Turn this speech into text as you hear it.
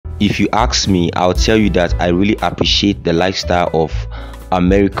if you ask me, I'll tell you that I really appreciate the lifestyle of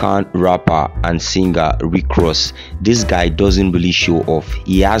American rapper and singer RockRose. This guy doesn't really show off.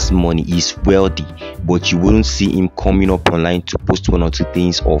 He has money, he's wealthy, but you wouldn't see him coming up online to post one or two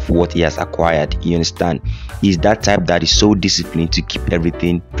things of what he has acquired. You understand? He's that type that is so disciplined to keep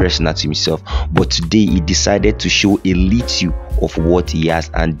everything personal to himself. But today he decided to show a little of what he has,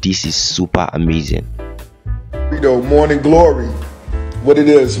 and this is super amazing. Morning glory. What it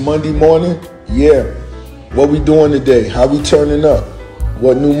is, Monday morning? Yeah. What we doing today? How we turning up?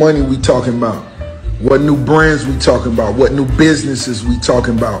 What new money we talking about? What new brands we talking about? What new businesses we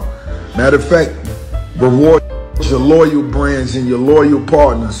talking about? Matter of fact, reward your loyal brands and your loyal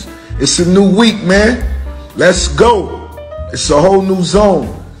partners. It's a new week, man. Let's go. It's a whole new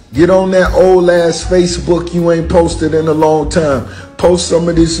zone. Get on that old ass Facebook you ain't posted in a long time. Post some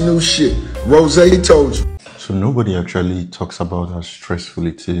of this new shit. Rose told you. So nobody actually talks about how stressful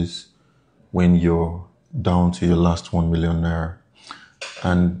it is when you're down to your last 1 million naira.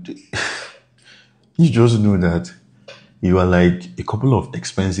 And you just know that you are like a couple of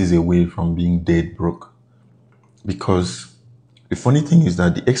expenses away from being dead broke. Because the funny thing is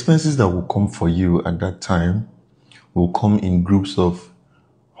that the expenses that will come for you at that time will come in groups of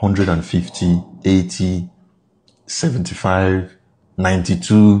 150, 80, 75,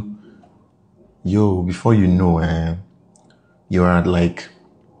 92. Yo, before you know, you're at like,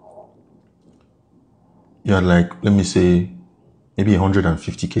 let me say, maybe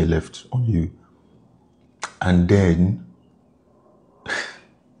 150k left on you. And then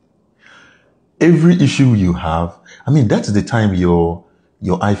every issue you have, I mean, that's the time your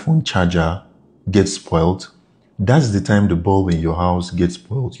iPhone charger gets spoiled. That's the time the bulb in your house gets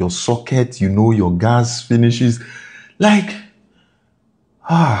spoiled. Your socket, your gas finishes.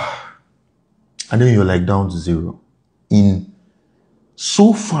 And then you're like down to zero. In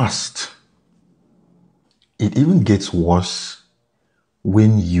so fast. It even gets worse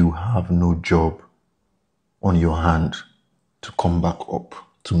when you have no job on your hand to come back up,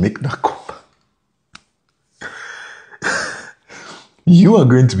 to make that comeback. You are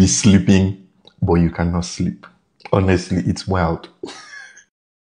going to be sleeping, but you cannot sleep. Honestly, it's wild.